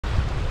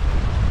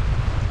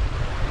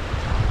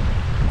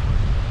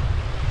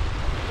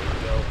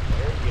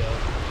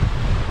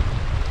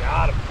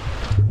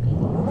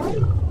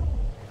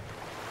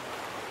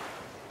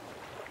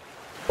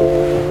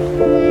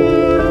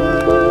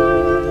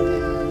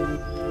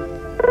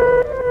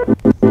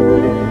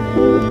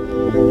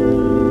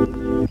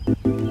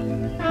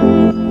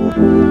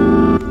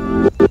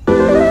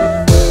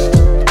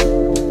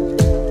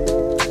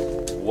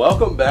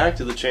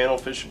to the channel,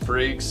 Fishing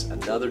Freaks.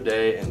 Another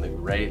day in the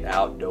great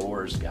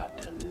outdoors.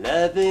 Got to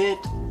love it.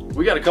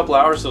 We got a couple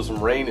hours, so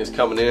some rain is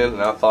coming in,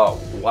 and I thought,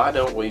 why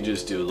don't we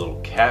just do a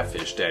little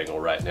catfish dangle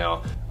right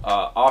now?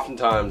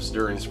 Oftentimes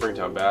during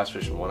springtime bass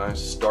fishing, when I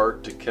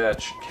start to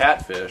catch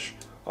catfish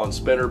on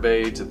spinner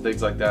baits and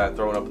things like that,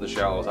 throwing up in the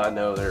shallows, I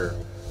know they're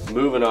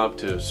moving up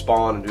to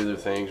spawn and do their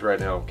things. Right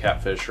now,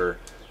 catfish are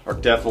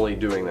definitely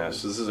doing that.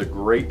 So this is a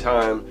great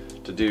time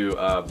to do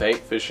bait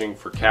fishing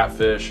for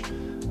catfish.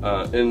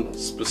 And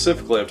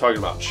specifically, I'm talking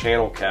about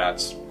channel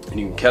cats, and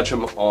you can catch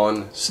them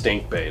on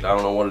stink bait. I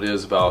don't know what it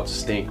is about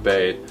stink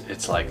bait.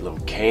 It's like little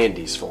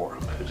candies for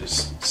them. It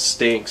just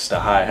stinks to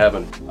high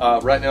heaven.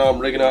 Right now, I'm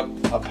rigging up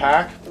a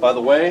pack. By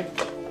the way,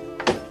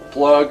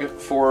 plug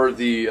for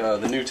the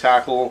new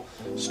tackle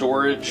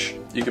storage.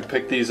 You can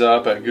pick these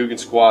up at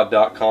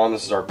GOOGANSQUAD.com.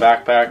 This is our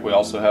backpack. We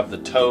also have the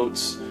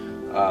totes.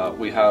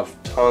 We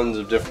have tons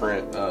of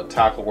different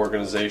tackle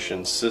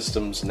organization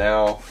systems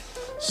now.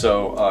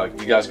 So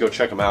you guys go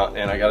check them out,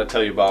 and I got to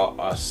tell you about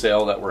a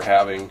sale that we're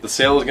having. The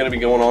sale is going to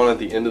be going on at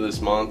the end of this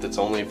month. It's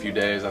only a few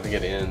days. I think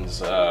it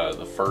ends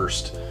the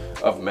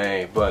 1st of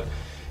May, but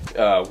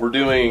we're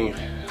doing,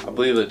 I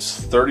believe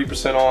it's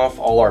 30% off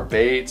all our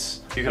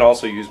baits. You can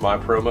also use my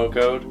promo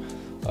code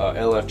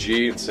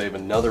LFG and save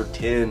another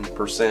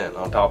 10%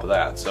 on top of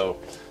that. So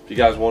if you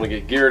guys want to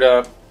get geared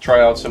up,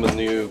 try out some of the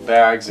new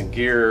bags and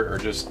gear, or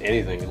just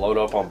anything, load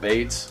up on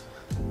baits,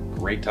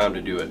 great time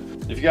to do it.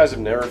 If you guys have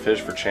never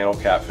fished for channel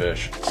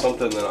catfish,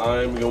 something that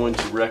I'm going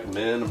to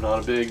recommend, I'm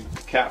not a big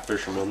cat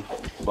fisherman,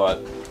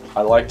 but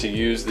I like to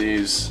use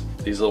these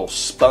little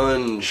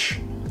sponge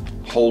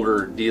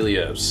holder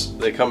dealios.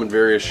 They come in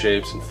various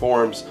shapes and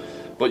forms,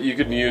 but you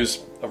can use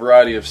a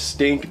variety of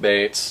stink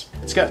baits.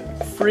 It's got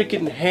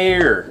freaking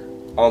hair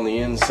on the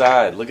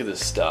inside. Look at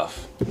this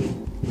stuff.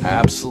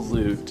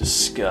 Absolute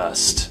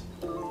disgust.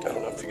 I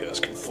don't know if you guys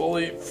can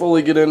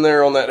fully get in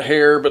there on that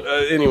hair, but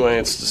anyway,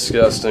 it's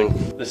disgusting.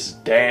 This is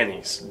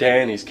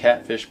Danny's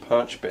catfish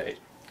punch bait.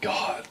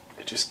 God,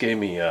 it just gave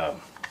me,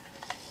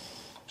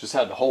 just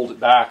had to hold it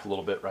back a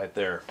little bit right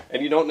there.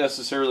 And you don't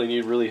necessarily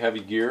need really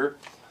heavy gear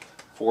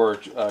for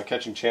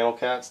catching channel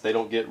cats. They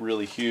don't get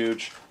really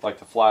huge like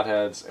the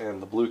flatheads and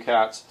the blue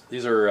cats.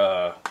 These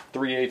are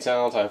 3/8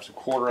 ounce. I have some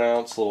 1/4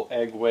 ounce little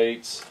egg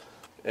weights,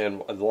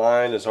 and the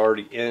line is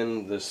already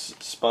in this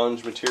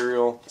sponge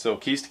material. So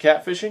keys to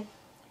catfishing: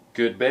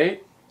 good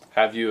bait,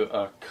 have you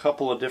a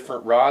couple of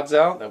different rods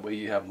out, that way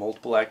you have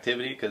multiple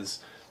activity, because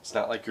it's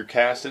not like you're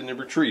casting and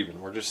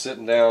retrieving. We're just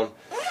sitting down,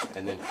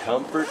 and then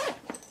comfort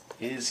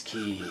is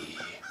key.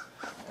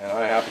 And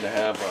I happen to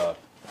have a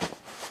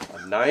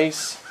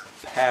nice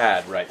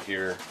pad right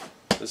here.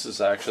 This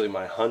is actually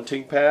my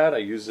hunting pad. I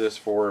use this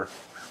for,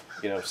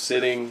 you know,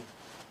 sitting,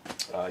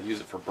 use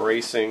it for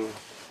bracing,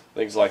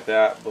 things like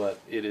that, but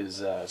it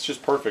is it's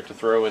just perfect to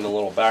throw in a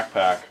little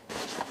backpack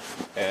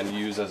and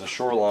use as a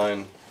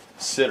shoreline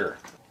sitter.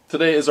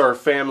 Today is our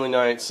family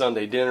night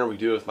Sunday dinner. We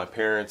do it with my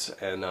parents,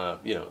 and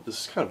you know,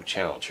 this is kind of a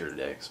challenge here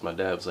today, because my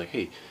dad was like,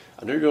 hey,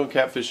 I know you're going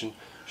catfishing,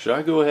 should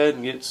I go ahead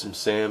and get some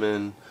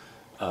salmon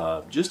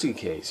just in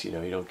case, you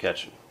know, you don't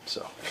catch them?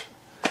 So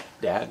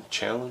Dad,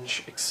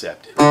 challenge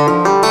accepted.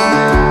 Well,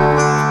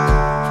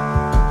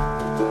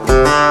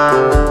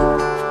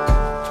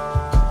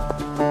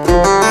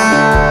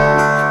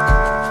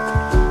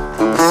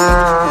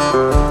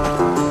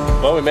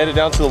 we made it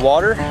down to the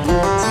water.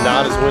 It's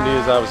not as windy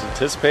as I was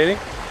anticipating,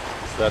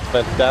 so that's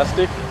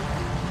fantastic.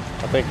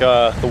 I think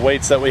the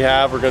weights that we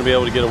have we're going to be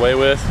able to get away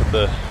with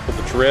the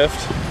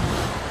drift.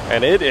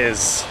 And it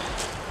is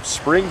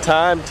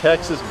springtime.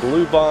 Texas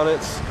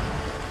bluebonnets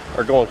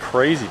are going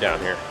crazy down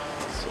here.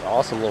 It's an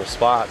awesome little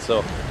spot.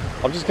 So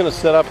I'm just going to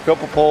set up a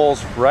couple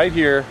poles right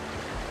here.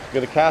 I'm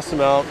going to cast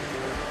them out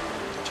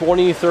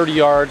 20-30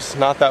 yards,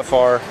 not that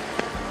far,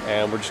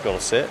 and we're just going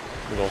to sit.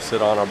 We're going to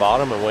sit on our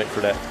bottom and wait for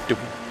that.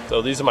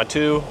 So these are my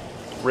two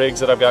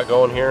rigs that I've got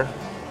going here.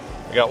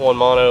 I got one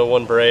mono,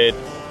 one braid.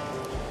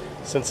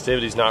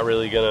 Sensitivity's not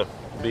really going to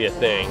be a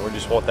thing. We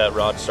just want that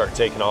rod to start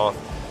taking off.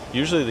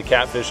 Usually the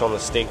catfish on the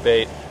stink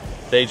bait,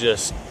 they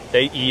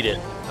eat it.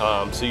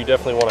 So you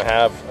definitely want to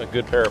have a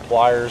good pair of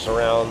pliers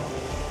around,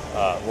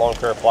 long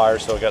pair of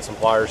pliers. So I got some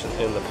pliers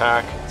in the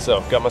pack.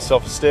 So got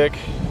myself a stick,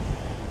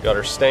 got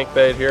our stink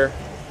bait here.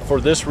 For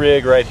this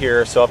rig right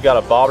here, so I've got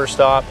a bobber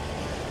stop,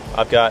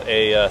 I've got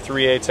a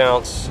 3/8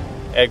 ounce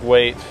egg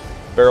weight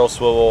barrel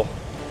swivel,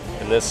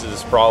 and this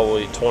is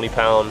probably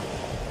 20-pound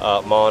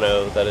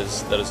mono that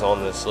is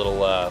on this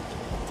little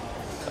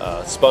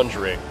sponge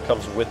rig.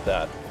 Comes with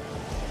that.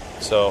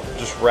 So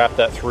just wrap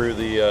that through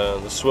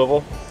the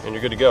swivel, and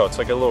you're good to go. It's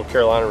like a little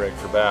Carolina rig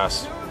for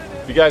bass.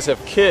 If you guys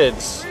have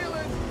kids,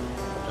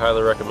 I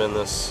highly recommend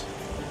this.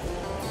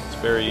 It's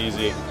very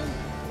easy. In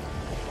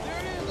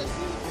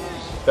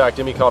fact,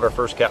 Emmy caught our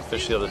first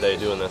catfish the other day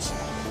doing this.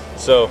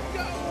 So,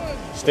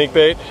 stink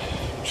bait,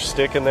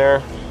 stick in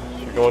there.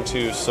 You're going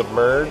to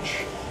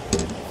submerge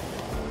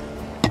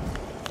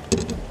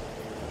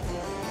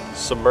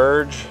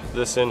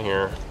this in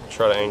here.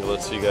 Try to angle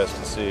it so you guys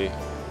can see.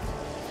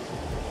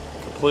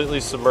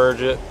 Completely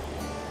submerge it,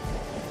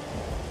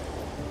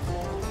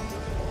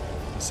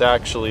 This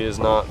actually is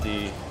not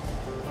the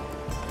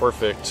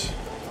perfect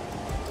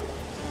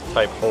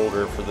type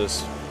holder for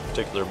this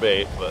particular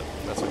bait, but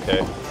that's okay,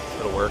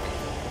 it'll work.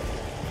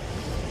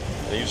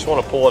 And you just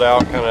want to pull it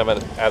out kind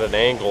of at an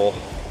angle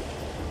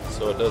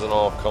so it doesn't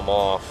all come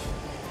off.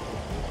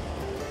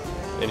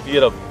 And if you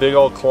get a big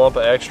old clump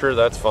of extra,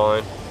 that's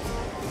fine.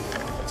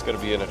 It's going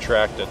to be an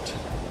attractant.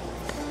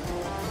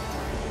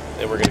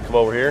 Then we're going to come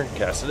over here and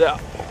cast it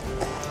out.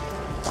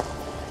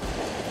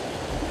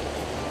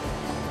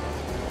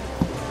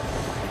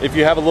 If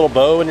you have a little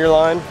bow in your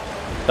line,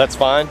 that's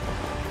fine.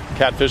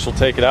 Catfish will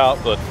take it out,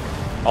 but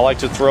I like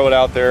to throw it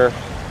out there,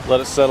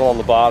 let it settle on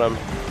the bottom,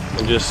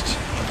 and just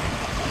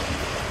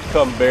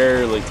come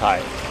barely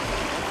tight.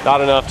 Not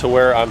enough to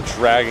where I'm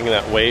dragging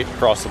that weight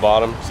across the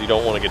bottom, so you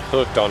don't want to get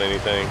hooked on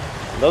anything.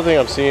 Another thing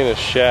I'm seeing is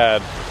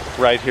shad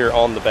right here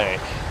on the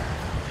bank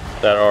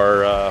that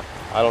are,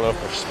 I don't know if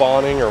they're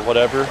spawning or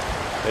whatever,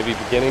 maybe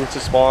beginning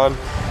to spawn.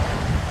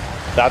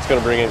 That's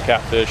going to bring in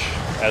catfish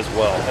as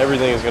well.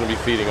 Everything is going to be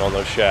feeding on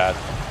those shad.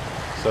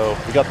 So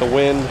we got the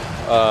wind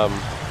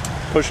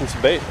pushing some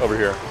bait over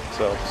here.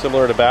 So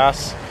similar to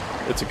bass,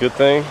 it's a good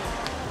thing.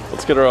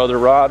 Let's get our other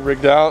rod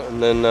rigged out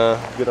and then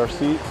get our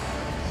seat,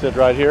 sit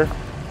right here.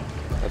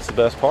 That's the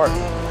best part.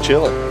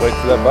 Chilling, wait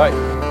for that bite.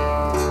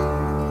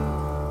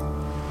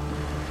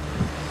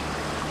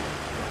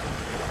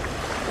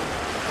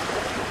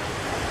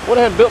 Went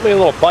ahead and built me a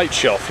little bite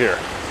shelf here.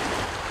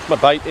 My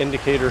bite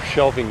indicator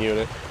shelving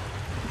unit.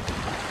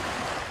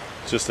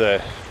 It's just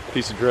a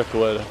piece of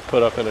driftwood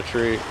put up in a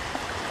tree.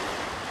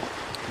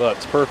 But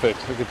it's perfect.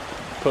 I could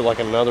put like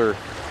another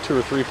 2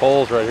 or 3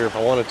 poles right here if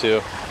I wanted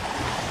to.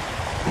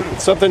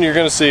 It's something you're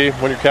gonna see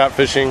when you're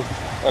catfishing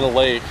on a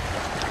lake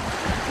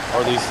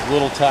are these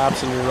little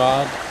taps in your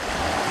rod.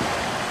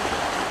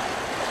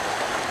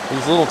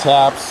 These little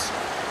taps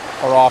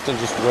are often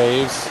just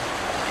waves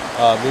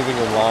moving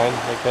in line.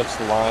 They catch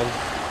the line.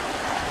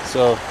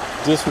 So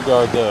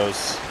disregard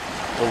those.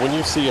 But when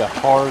you see a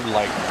hard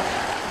like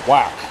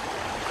whack,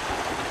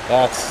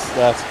 that's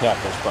a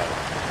catfish bite.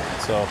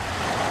 So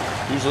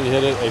usually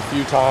hit it a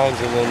few times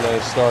and then they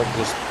start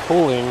just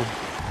pulling.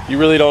 You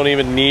really don't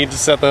even need to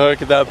set the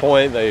hook at that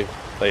point. They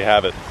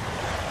have it.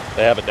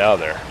 They have it down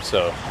there.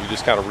 So you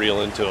just kind of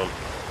reel into them.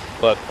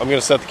 But I'm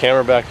gonna set the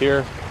camera back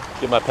here,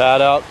 get my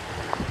pad out,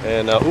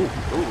 and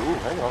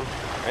hang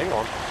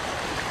on.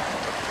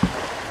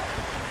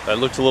 That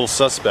looked a little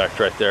suspect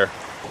right there.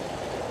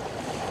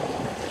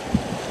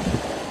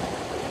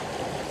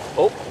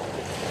 Oh,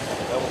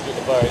 that one's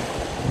getting a bite.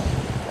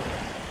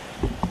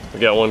 We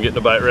got one getting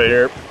a bite right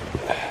here.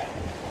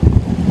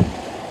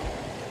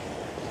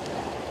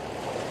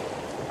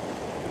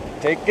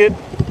 Take it.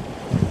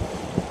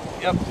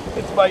 Yep,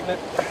 it's biting it.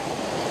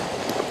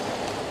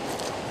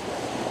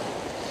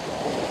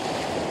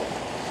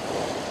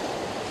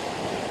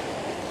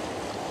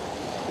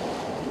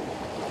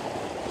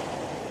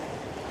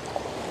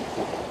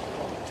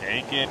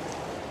 Take it.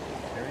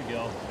 There you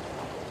go.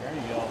 There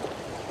you go.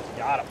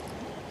 Got him.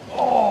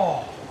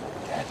 Oh,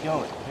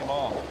 dadgummit, it came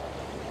off.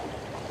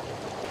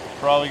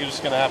 Probably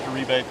just gonna have to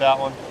rebait that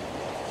one.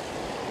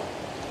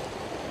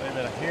 They've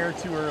been a hair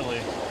too early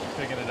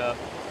picking it up.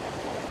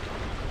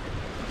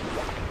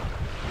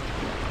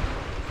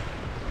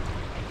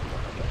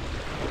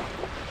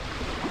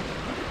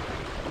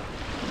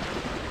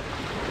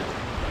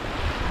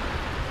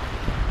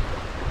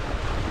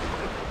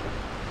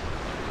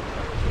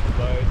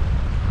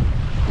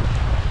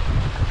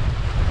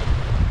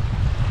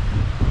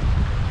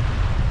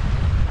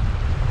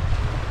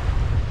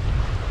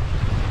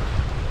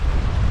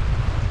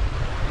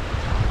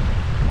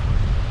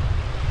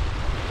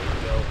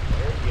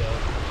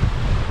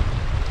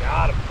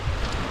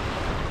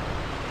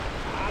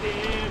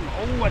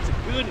 Oh, that's a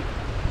good one.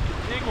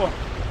 Big one.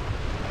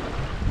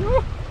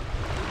 Woo.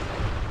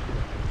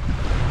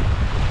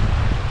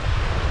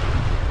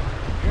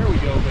 Here we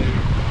go, baby.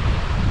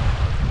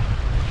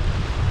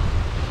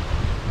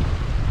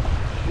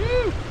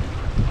 Woo.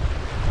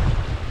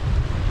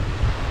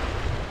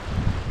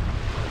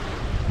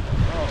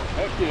 Oh,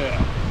 heck yeah.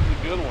 That's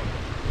a good one.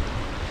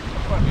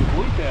 That might be a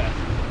blue cat.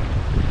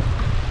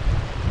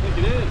 I think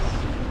it is.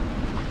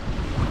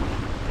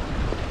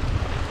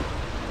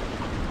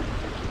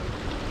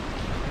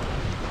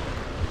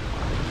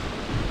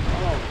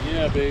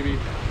 Yeah, baby.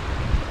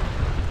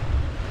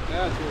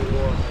 That's what it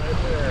was right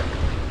there.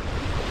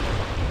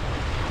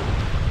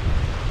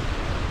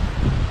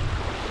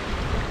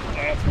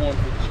 That's one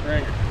for the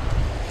stringer.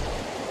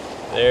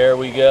 There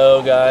we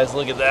go, guys.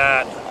 Look at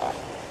that.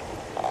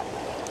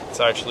 It's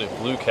actually a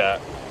blue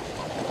cat.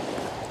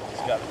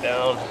 It's got it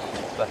down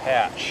the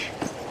hatch.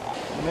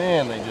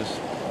 Man, they just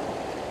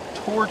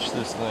torch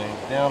this thing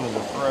down to the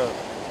throat.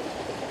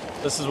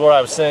 This is what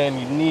I was saying.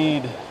 You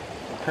need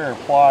a pair of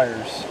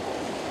pliers.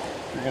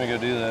 You're gonna go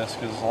do this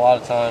because a lot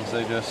of times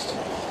they just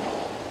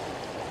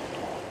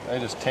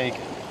take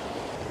it.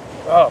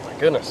 Oh my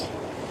goodness,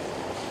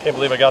 can't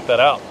believe I got that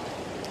out.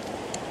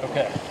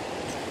 Okay,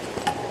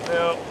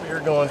 now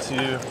we're going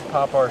to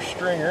pop our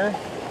stringer,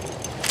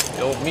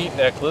 the old meat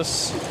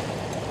necklace.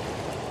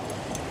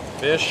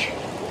 Fish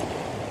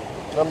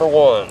number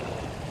 1.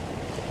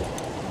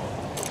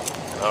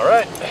 All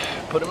right,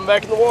 put him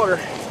back in the water.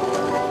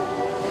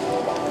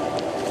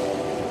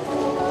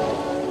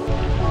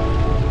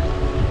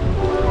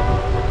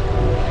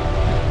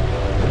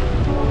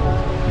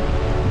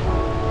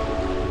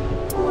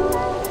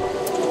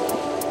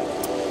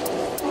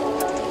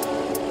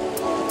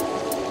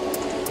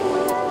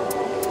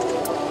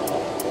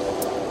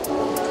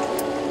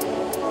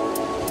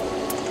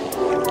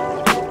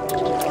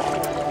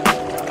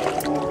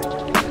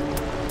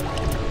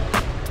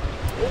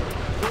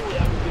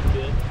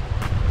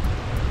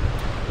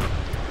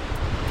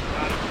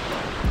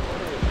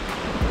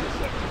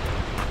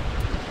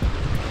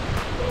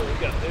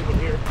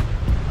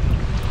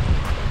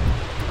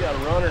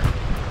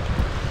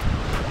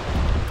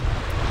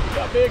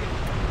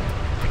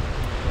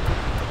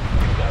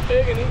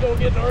 And he's gonna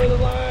get in the other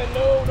line.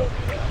 No, don't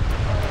do that.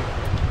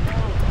 No.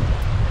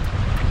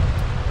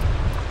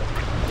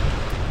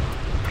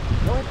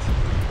 What?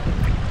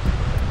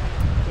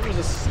 There was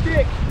a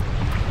stick.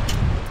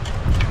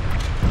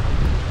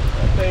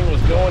 That thing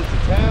was going to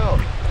town.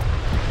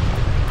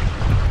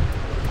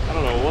 I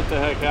don't know what the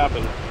heck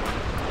happened.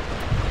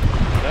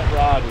 That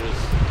rod was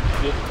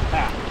getting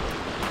packed.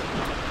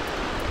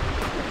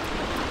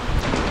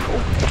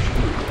 Oh,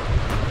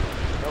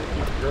 don't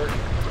keep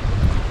jerking.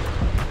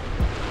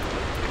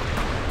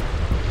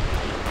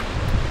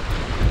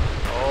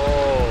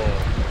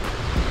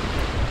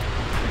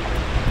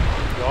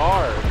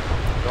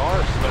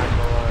 Gar smacked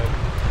my line.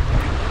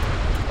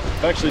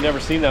 I've actually never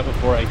seen that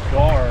before. A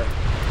gar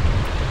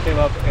came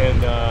up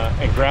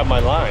and grabbed my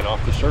line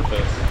off the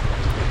surface.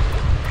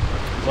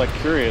 I was like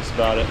curious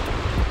about it.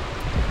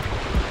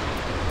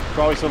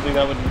 Probably something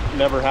that would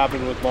never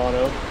happen with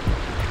mono.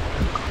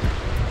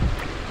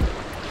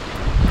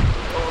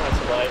 Oh, that's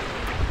a bite.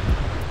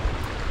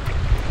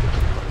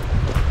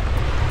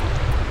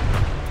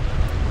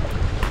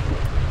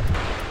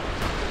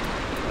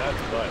 That's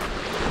a bite.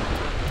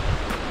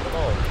 Come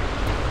on.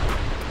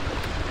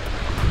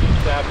 Keep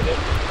tapping it.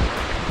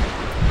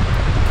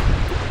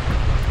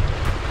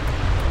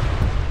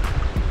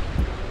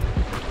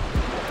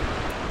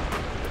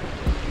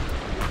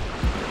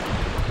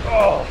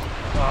 Oh,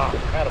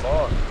 had him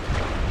on.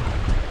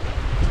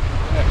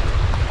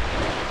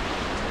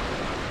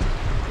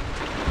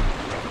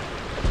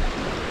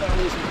 That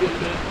was a good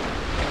bit.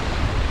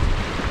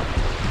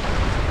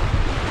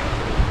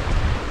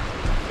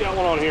 Got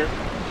one on here.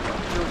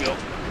 Here we go.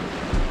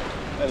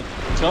 Had a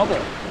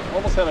double.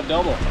 Almost had a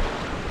double.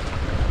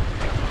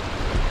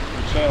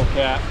 The channel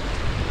cat.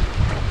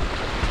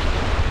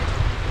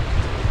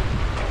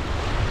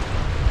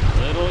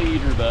 Little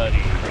eater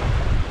buddy.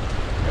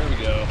 There we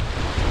go.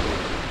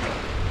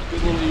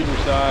 Good little eater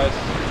size.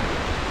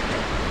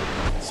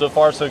 So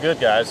far so good,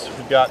 guys.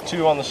 We've got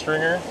 2 on the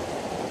stringer.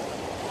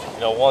 You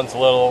know, one's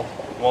little,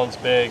 one's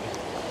big.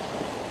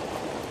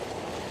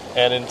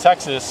 And in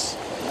Texas,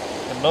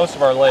 in most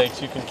of our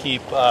lakes, you can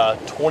keep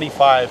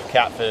 25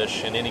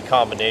 catfish in any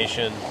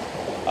combination.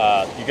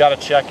 You got to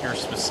check your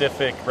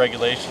specific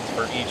regulations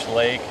for each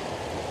lake.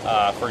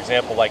 For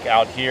example, like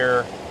out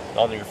here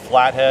on your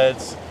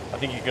flatheads, I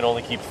think you can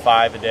only keep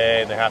 5 a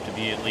day, and they have to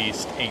be at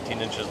least 18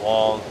 inches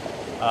long.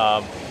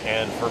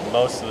 And for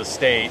most of the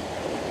state,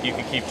 you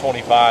can keep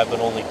 25, but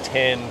only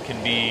 10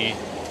 can be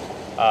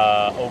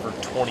over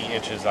 20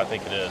 inches, I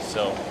think it is.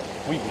 So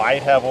we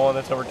might have one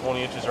that's over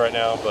 20 inches right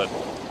now, but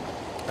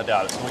I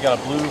doubt it. So we got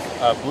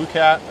a blue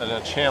cat and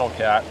a channel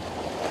cat,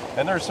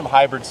 and there's some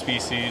hybrid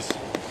species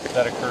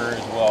that occur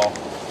as well.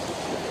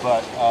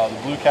 But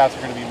the blue cats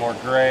are going to be more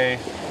gray.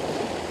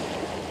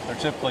 They're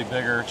typically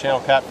bigger.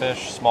 Channel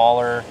catfish,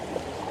 smaller,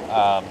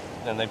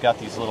 and they've got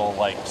these little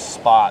like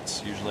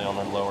spots usually on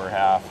their lower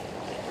half.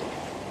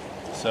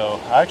 So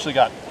I actually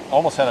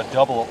almost had a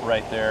double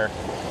right there,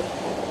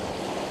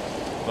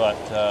 but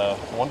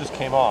one just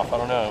came off. I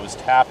don't know. It was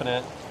tapping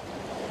it,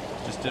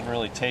 just didn't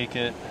really take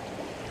it.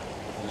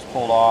 It just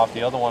pulled off.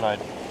 The other one I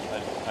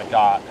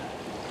got.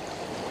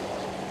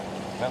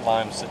 That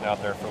line was sitting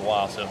out there for a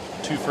while. So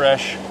two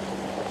fresh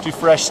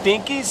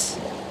stinkies.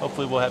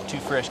 Hopefully we'll have 2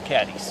 fresh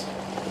catties.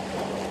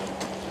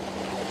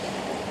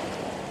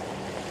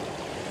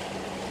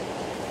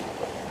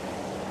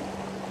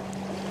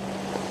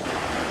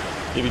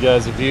 Give you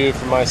guys a view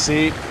from my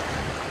seat.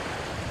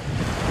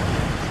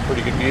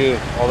 Pretty good view,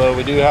 although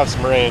we do have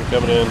some rain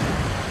coming in.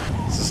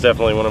 This is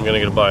definitely when I'm gonna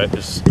get a bite,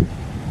 just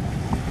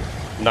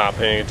not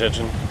paying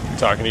attention,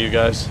 talking to you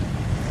guys.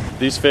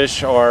 These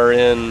fish are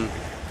in,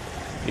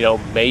 you know,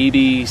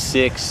 maybe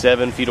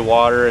 6-7 feet of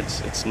water.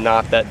 It's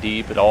not that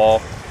deep at all.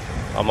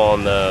 I'm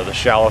on the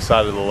shallow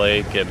side of the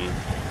lake, and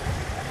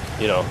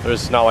you know,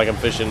 it's not like I'm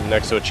fishing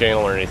next to a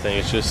channel or anything.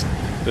 It's just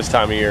this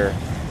time of year,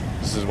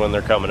 this is when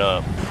they're coming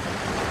up.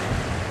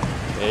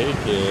 Take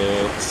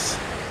it.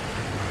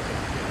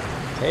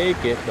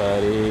 Take it,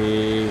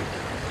 buddy.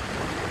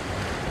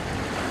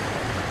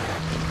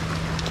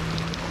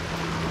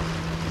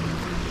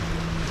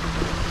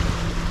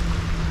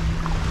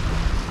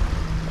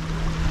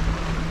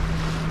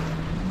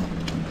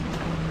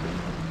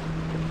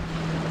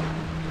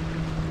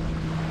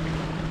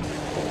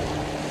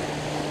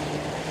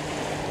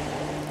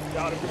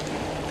 Got him.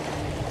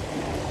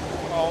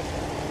 Oh,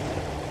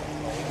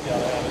 he's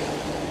gotta have it.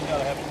 He's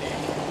gotta have it deep.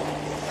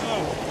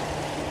 Oh.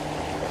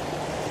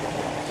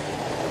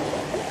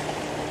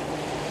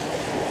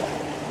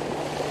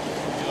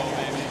 Go,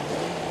 baby.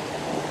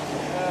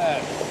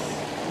 Yes.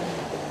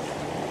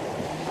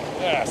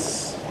 Yes.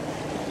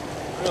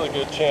 Really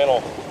good channel.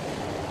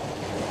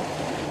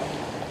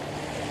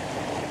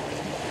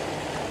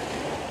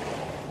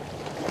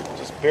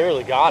 Just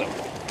barely got him.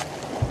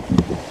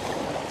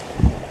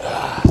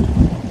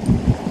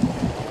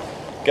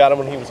 Got him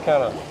when he was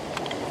kind of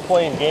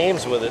playing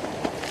games with it.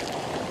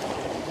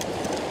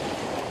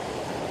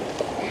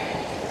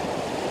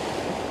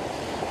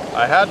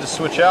 I had to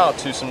switch out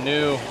to some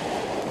new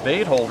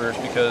bait holders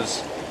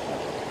because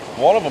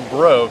one of them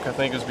broke. I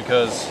think it was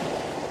because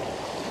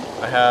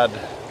I had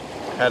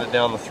it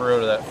down the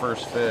throat of that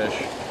first fish.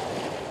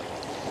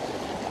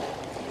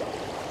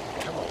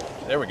 Come on,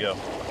 there we go.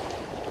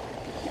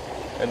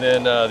 And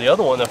then the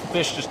other one, the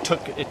fish just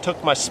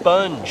took my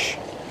sponge.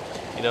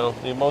 You know,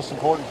 the most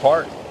important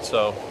part.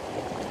 So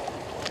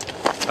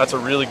that's a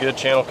really good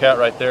channel cat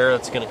right there.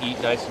 It's gonna eat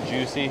nice and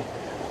juicy.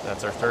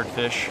 That's our third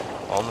fish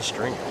on the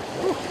stringer.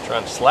 Woo,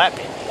 trying to slap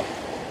me.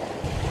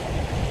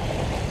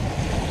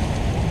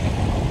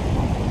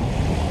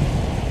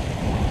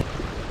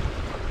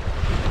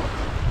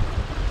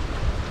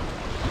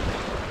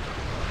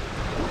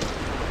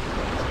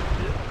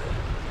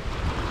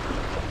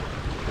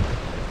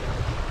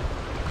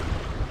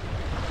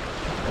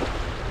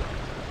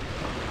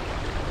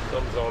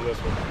 Something's on this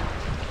one.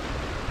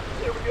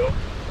 There we go.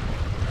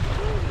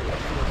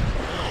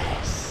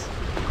 Nice.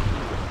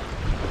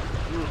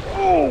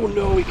 Oh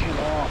no, he came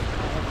off.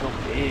 That's so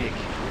big.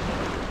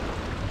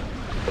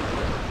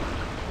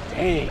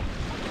 Dang.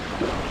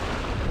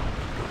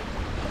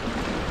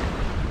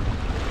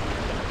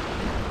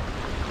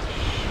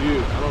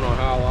 Shoot, I don't know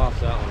how I lost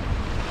that one.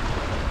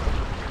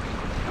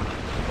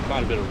 Might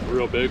have been a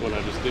real big one.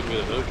 I just didn't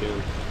get a hook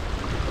in.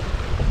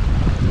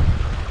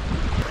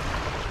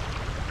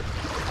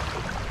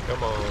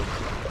 Come on.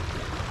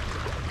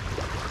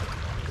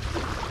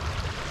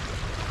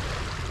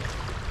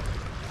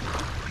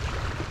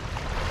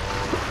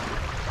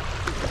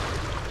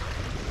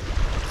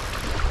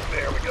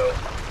 There we go.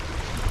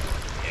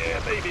 Yeah,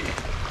 baby.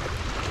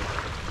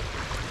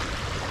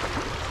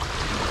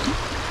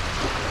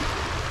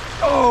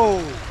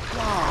 Oh,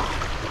 God.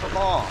 Come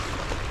on.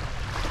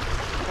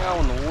 How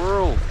in the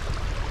world?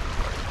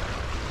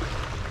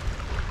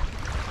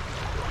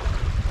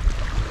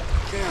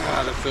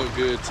 God, that felt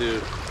good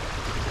too.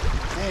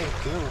 Hey,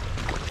 go.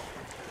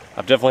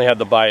 I've definitely had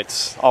the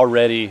bites all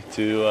ready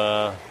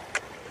to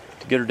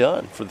get her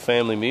done for the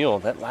family meal.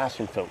 That last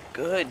one felt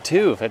good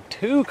too. I've had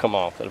two come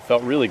off that have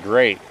felt really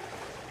great.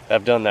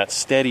 I've done that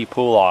steady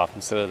pull off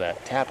instead of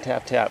that tap,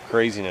 tap, tap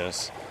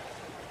craziness.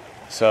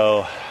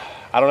 So,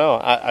 I don't know.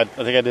 I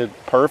think I did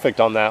perfect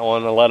on that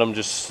one. I let them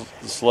just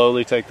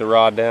slowly take the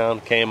rod down,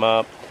 came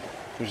up,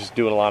 was just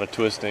doing a lot of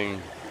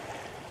twisting,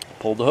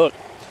 pulled the hook.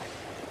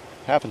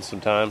 Happens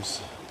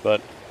sometimes,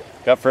 but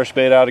got fresh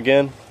bait out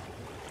again.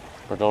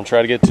 We're gonna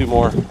try to get two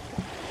more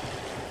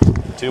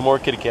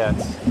kitty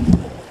cats.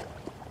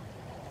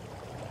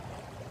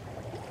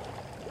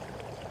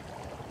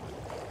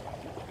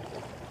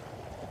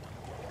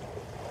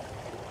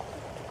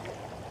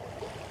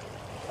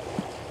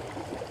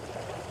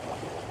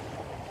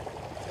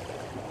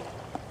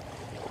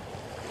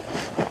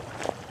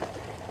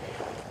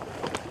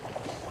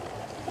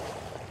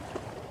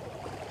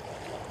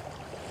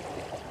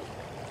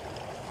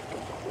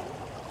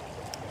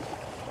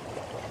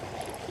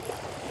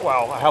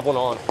 Wow, I have one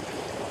on.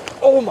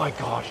 Oh my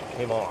gosh, it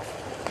came off.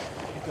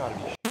 You gotta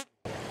be.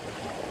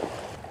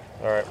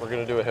 All right, we're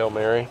gonna do a Hail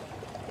Mary.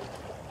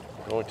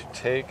 We're going to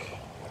take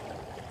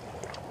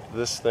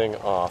this thing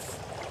off.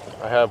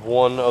 I have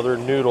one other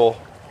noodle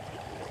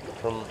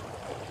from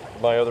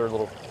my other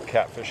little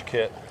catfish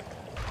kit.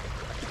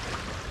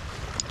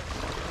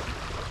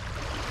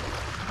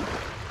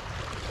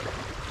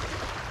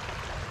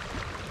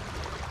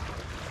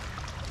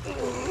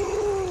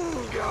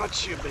 Ooh,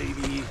 gotcha,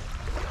 baby.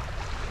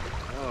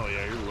 Oh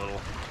yeah, you're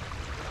little.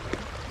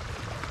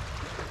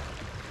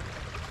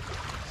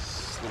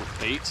 This little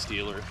bait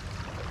stealer.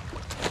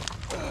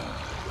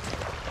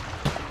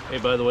 Hey,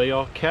 by the way,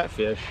 y'all,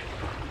 catfish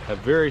have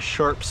very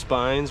sharp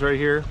spines right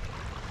here.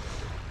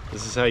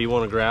 This is how you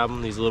want to grab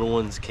them. These little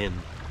ones can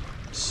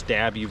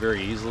stab you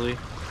very easily.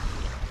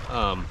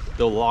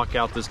 They'll lock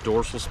out this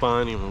dorsal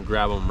spine. You want to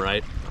grab them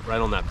right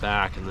on that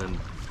back, and then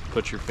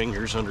put your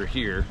fingers under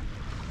here,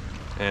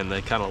 and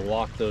they kind of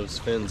lock those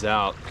fins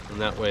out,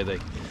 and that way they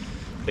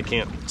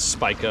can't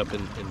spike up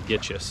and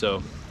get you.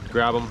 So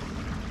grab them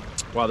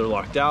while they're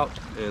locked out,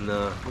 and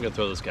I'm gonna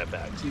throw this guy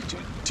back. He's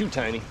too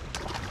tiny.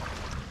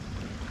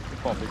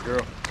 Come on, big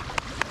girl.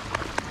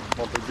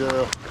 Come on, big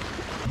girl.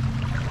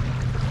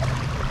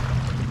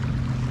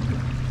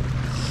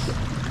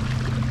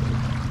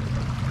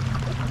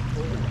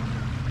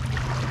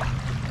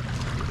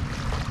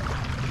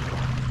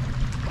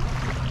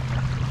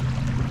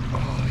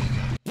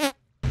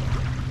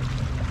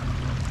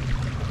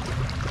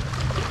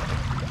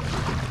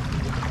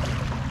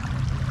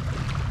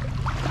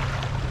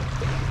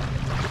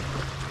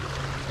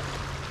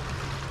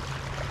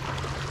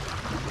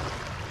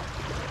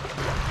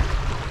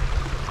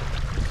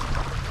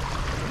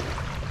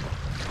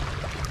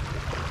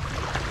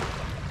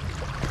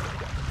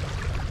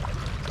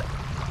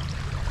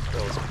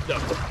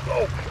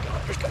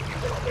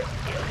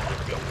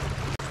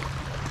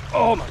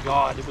 Oh my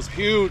God, it was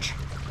huge.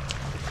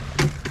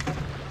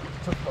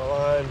 Took my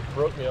line,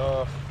 broke me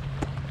off.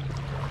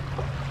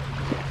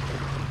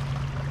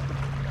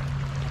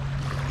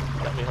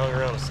 Got me hung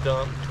around a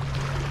stump.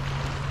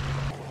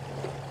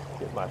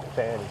 Get my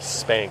fanny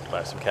spanked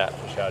by some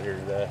catfish out here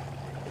today.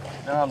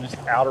 Now I'm just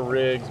out of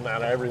rigs, I'm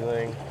out of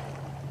everything.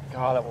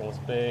 God, that one was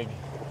big.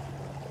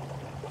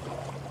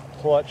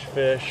 Clutch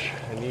fish,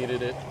 I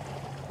needed it.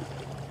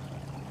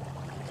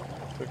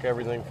 Took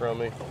everything from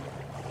me.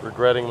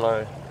 Regretting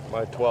my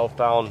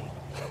 12-pound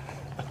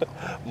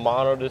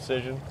mono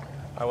decision.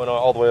 I went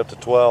all the way up to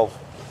 12.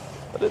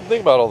 I didn't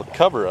think about all the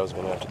cover I was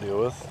gonna have to deal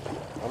with.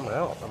 I'm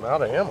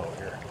out of ammo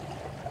here.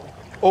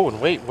 Oh,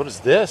 and wait, what is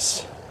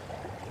this?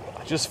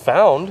 I just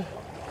found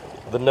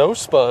the no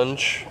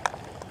sponge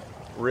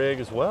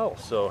rig as well.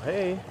 So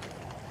hey,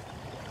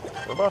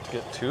 we're about to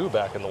get 2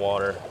 back in the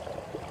water.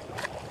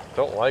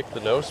 Don't like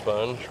the no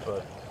sponge,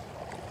 but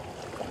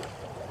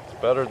it's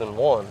better than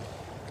 1.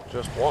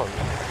 Just 1.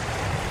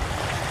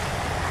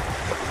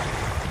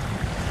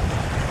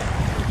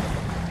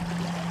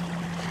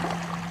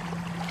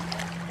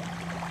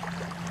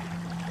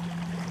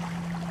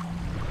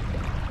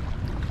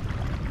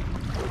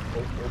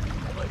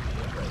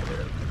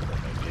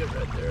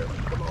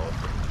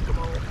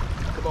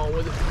 Come on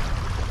with it.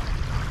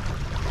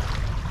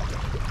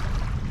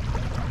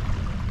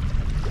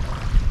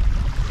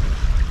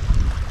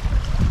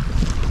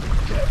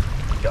 Okay,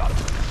 got it.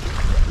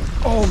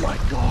 Oh my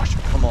gosh,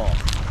 come on.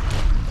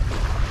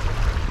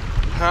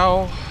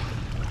 How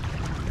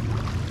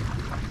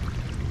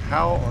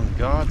on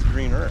God's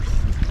green earth?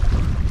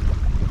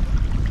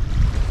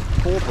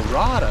 Pulled the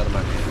rod out of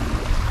my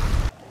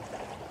hand.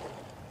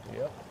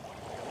 Yep.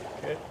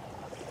 Okay.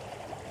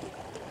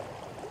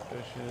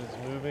 Fish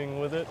is moving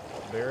with it,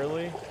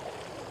 barely.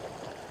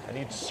 I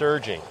need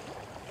surging.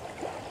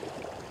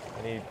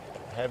 I need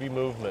heavy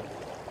movement.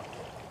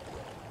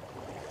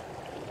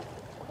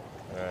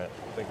 Alright,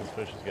 I think this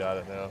fish has got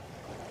it now.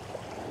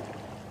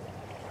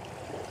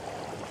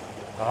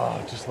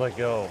 Oh, just let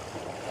go.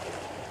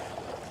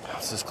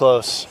 This is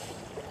close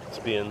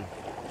to being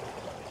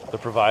the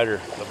provider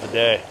of the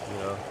day, you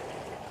know.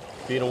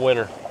 Being a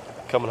winner,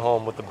 coming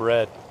home with the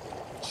bread.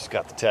 Just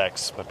got the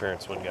text. My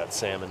parents went and got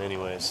salmon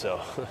anyway, so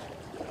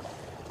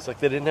it's like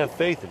they didn't have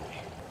faith in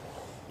me.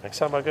 Next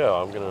time I go,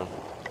 I'm gonna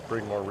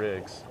bring more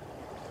rigs.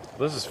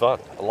 This is fun.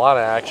 A lot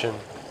of action,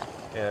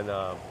 and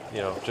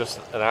you know, just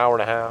an hour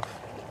and a half,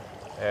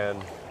 and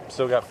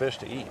still got fish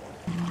to eat.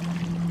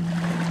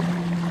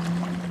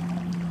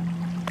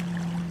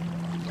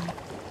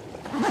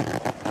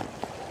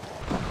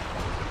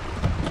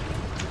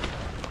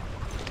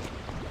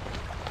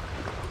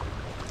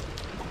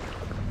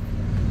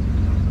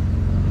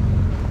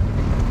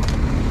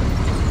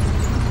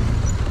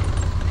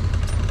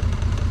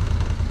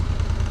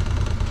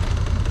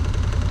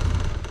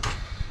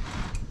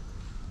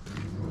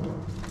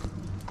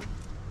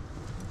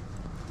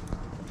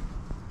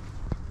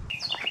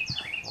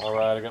 All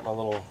right, I got my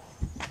little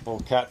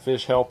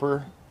catfish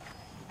helper.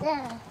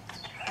 Yeah.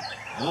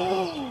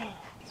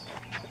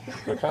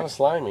 They're kind of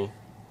slimy.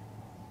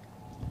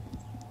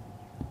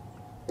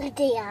 The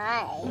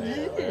eye.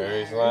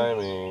 Very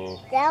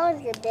slimy. That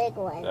was the big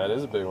one. That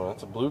is a big one.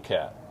 That's a blue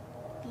cat.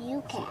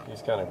 You cat.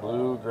 He's kind of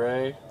blue,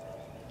 gray.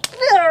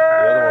 The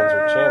other ones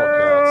are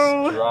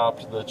channel cats.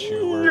 Dropped the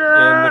chewer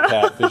in the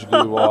catfish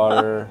glue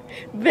water.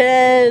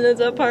 Ben, it's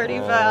a party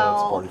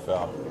foul. It's a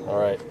party foul. All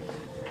right.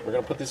 We're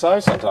going to put this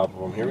ice on top of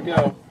them. Here we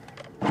go.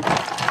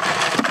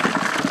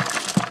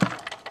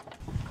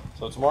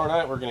 So tomorrow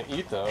night we're going to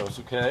eat those,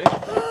 okay?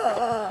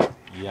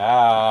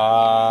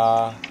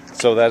 Yeah.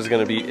 So that is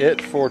going to be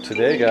it for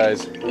today,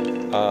 guys.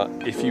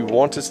 If you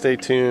want to stay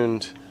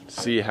tuned to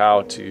see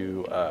how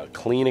to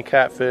clean a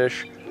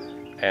catfish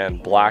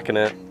and blacken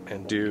it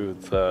and do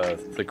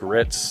the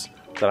grits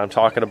that I'm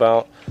talking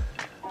about,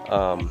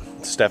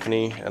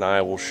 Stephanie and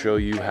I will show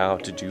you how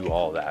to do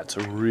all that. It's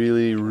a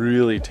really,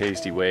 really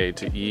tasty way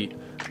to eat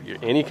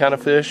any kind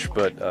of fish,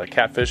 but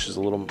catfish is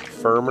a little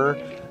firmer,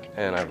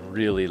 and I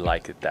really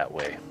like it that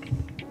way.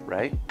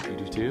 Right? You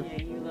do too?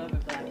 Yeah, you love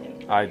it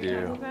blackened. I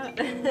do.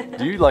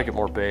 Do you like it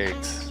more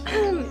baked?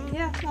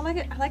 Yeah, I like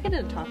it. I like it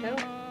in a taco.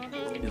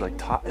 You like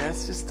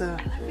that's just I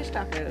like fish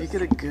tacos. you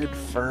get a good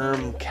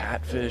firm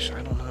catfish.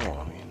 I don't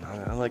know. I mean,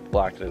 I like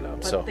blackening it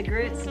up. But So the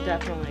grits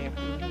definitely.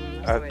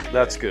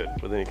 that's good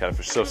with any kind of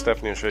fish. So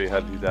Stephanie will show you how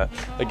to do that.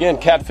 Again,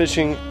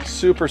 catfishing,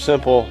 super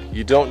simple.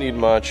 You don't need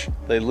much.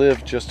 They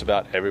live just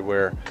about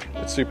everywhere.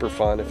 It's super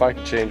fun. If I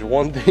could change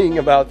one thing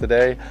about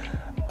today,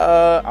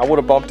 I would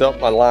have bumped up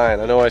my line.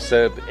 I know I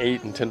said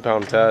 8 and 10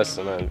 pound tests,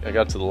 and I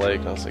got to the lake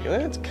and I was like,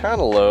 it's kind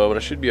of low, but I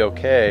should be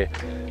okay.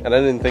 And I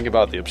didn't think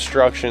about the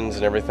obstructions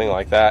and everything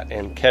like that,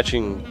 and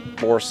catching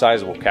more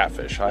sizable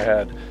catfish. I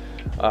had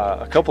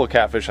a couple of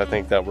catfish, I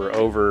think, that were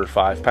over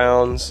 5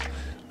 pounds.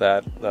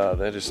 That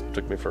they just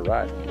took me for a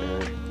ride.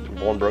 And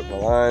one broke my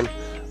line.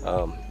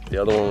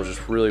 The other one was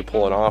just really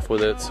pulling off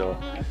with it. So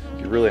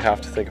you really have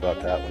to think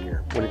about that when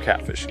you're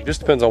catfishing. It just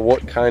depends on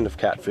what kind of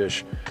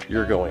catfish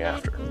you're going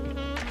after.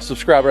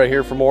 Subscribe right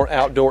here for more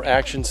outdoor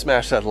action.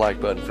 Smash that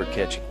like button for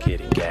catching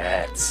kitty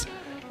cats.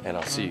 And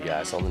I'll see you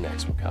guys on the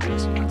next one. God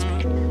bless you.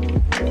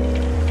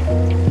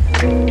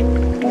 Godspeed.